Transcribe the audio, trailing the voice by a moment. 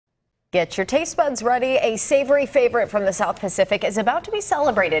Get your taste buds ready. A savory favorite from the South Pacific is about to be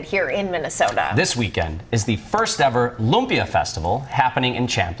celebrated here in Minnesota. This weekend is the first ever Lumpia Festival happening in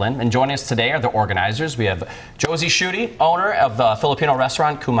Champlin. And joining us today are the organizers. We have Josie, Schuette, owner of the Filipino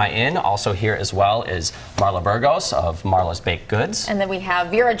restaurant Kumai Inn. Also here as well is Marla Burgos of Marla's Baked Goods. And then we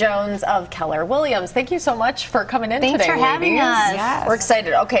have Vera Jones of Keller Williams. Thank you so much for coming in today, Thanks for having us. Yes. We're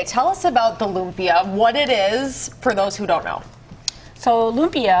excited. Okay, tell us about the Lumpia, what it is for those who don't know. So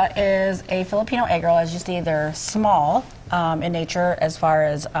lumpia is a Filipino egg roll. As you see, they're small in nature as far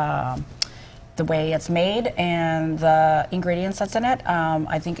as the way it's made and the ingredients that's in it.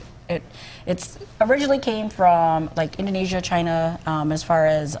 I think it's originally came from like Indonesia, China, as far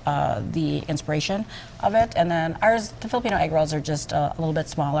as the inspiration of it. And then ours, the Filipino egg rolls are just a little bit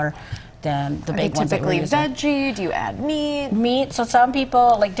smaller than the big ones that we're using. Typically veggie? Do you add meat? Meat. So some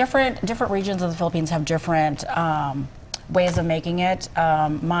people, like different regions of the Philippines have different ways of making it.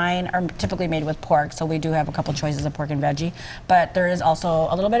 Mine are typically made with pork, so we do have a couple choices of pork and veggie. But there is also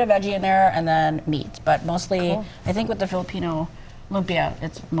a little bit of veggie in there and then meat. But mostly, cool. I think with the Filipino lumpia,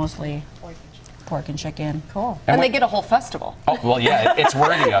 it's mostly pork and chicken. Cool. And they get a whole festival. Oh, well, yeah, it's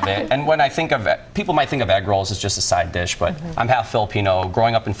worthy of it. And when I think of it, people might think of egg rolls as just a side dish, but I'm half Filipino.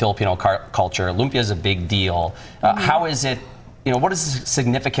 Growing up in Filipino culture, lumpia is a big deal. How is it, what is the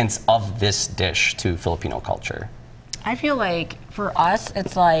significance of this dish to Filipino culture? I feel like for us,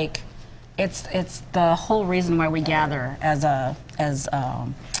 it's like it's the whole reason why we gather as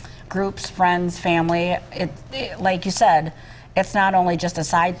groups, friends, family. Like you said, it's not only just a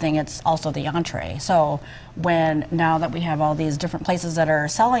side thing; it's also the entree. So now that we have all these different places that are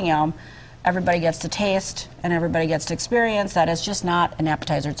selling them, everybody gets to taste and everybody gets to experience that it's just not an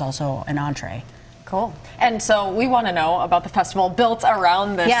appetizer; it's also an entree. Cool. And so we want to know about the festival built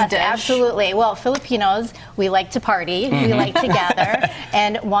around this dish. Yes, absolutely. Well, Filipinos, we like to party, we like to gather,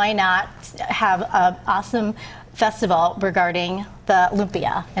 and why not have an awesome festival regarding the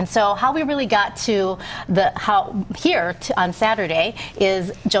lumpia. And so how we really got to on Saturday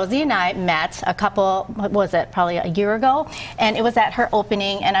is Josie and I met a couple, what was it, probably a year ago, and it was at her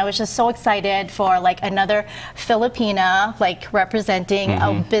opening, and I was just so excited for like another Filipina, like representing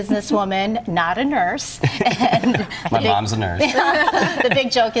a businesswoman, not a nurse. And My mom's a nurse. The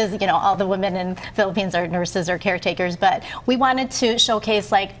big joke is, all the women in Philippines are nurses or caretakers, but we wanted to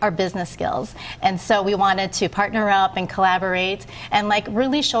showcase like our business skills. And so we wanted to partner up and collaborate and like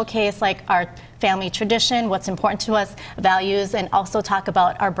really showcase like our family tradition, what's important to us, values, and also talk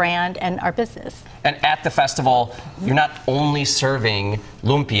about our brand and our business. And at the festival, you're not only serving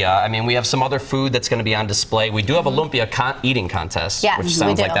lumpia. I mean, we have some other food that's going to be on display. We do have a lumpia eating contest, which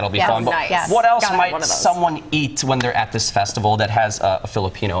sounds like that'll be fun. But what else might someone eat when they're at this festival that has a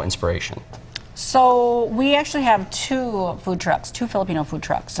Filipino inspiration? So we actually have two Filipino food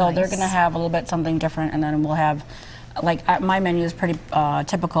trucks. So they're going to have a little bit something different, and then we'll have, like, my menu is pretty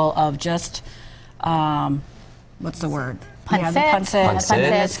typical of just, what's the word? Pancit.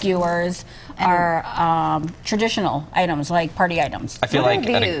 The skewers are traditional items, like party items. I feel like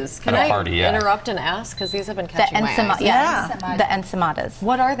at a party, Can I interrupt and ask? Because these have been catching my eye. The ensamadas.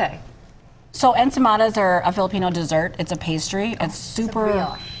 What are they? So ensamadas are a Filipino dessert. It's a pastry. It's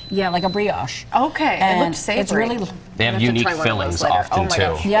super... Yeah, like a brioche. Okay, and it looks savory. It's really, they have unique fillings often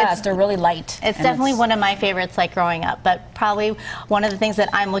too. Yes, they're really light. It's definitely one of my favorites, like growing up. But probably one of the things that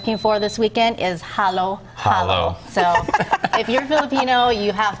I'm looking for this weekend is halo. So if you're Filipino,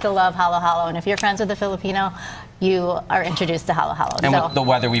 you have to love halo. And if you're friends with a Filipino, you are introduced to halo. And with the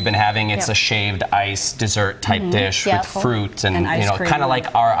weather we've been having, it's a shaved ice dessert type dish with fruit and kind of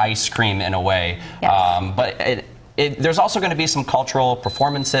like our ice cream in a way. Yes. But there's also going to be some cultural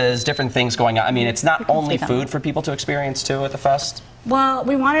performances, different things going on. I mean, it's not only food for people to experience too at the fest. Well,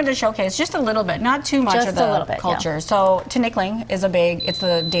 we wanted to showcase just a little bit, not too much of the culture. So tinikling is it's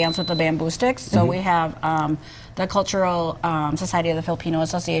the dance with the bamboo sticks. So we have the Cultural Society of the Filipino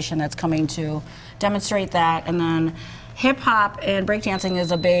Association that's coming to demonstrate that. And then hip hop and breakdancing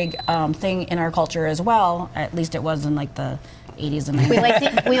is a big thing in our culture as well. At least it was in like the 80s and 90s.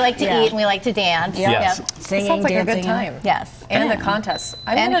 We like to eat and we like to dance. Yes. Singing, sounds like dancing. A good time. Yes. And the contest.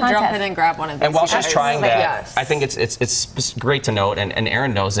 I'm going to jump in and grab one of these. And while she's trying that, I think it's great to note, and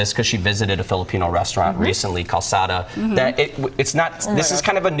Erin knows this because she visited a Filipino restaurant recently, Calzada, that it's not, this is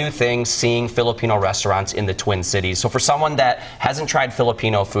kind of a new thing, seeing Filipino restaurants in the Twin Cities. So for someone that hasn't tried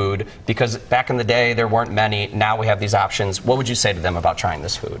Filipino food, because back in the day there weren't many, now we have these options, what would you say to them about trying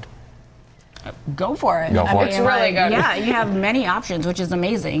this food? Go for it. It's really good. Yeah, you have many options, which is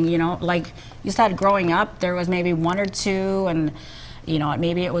amazing. Like you said, growing up, there was maybe one or two, and You know,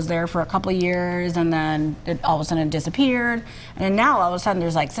 maybe it was there for a couple years, and then all of a sudden it disappeared, and now all of a sudden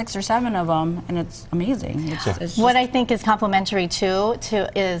there's like 6 or 7 of them, and it's amazing. It's just, what I think is complimentary too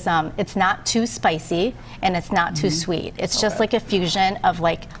is it's not too spicy and it's not too sweet. It's just like a fusion of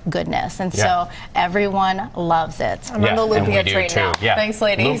like goodness, and so everyone loves it. I'm on the Lumpia train now. Yeah. Thanks,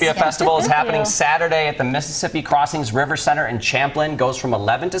 ladies. Lumpia Festival is happening you. Saturday at the Mississippi Crossings River Center in Champlin. Goes from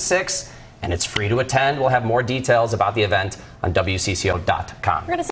 11 to 6, and it's free to attend. We'll have more details about the event on WCCO.com.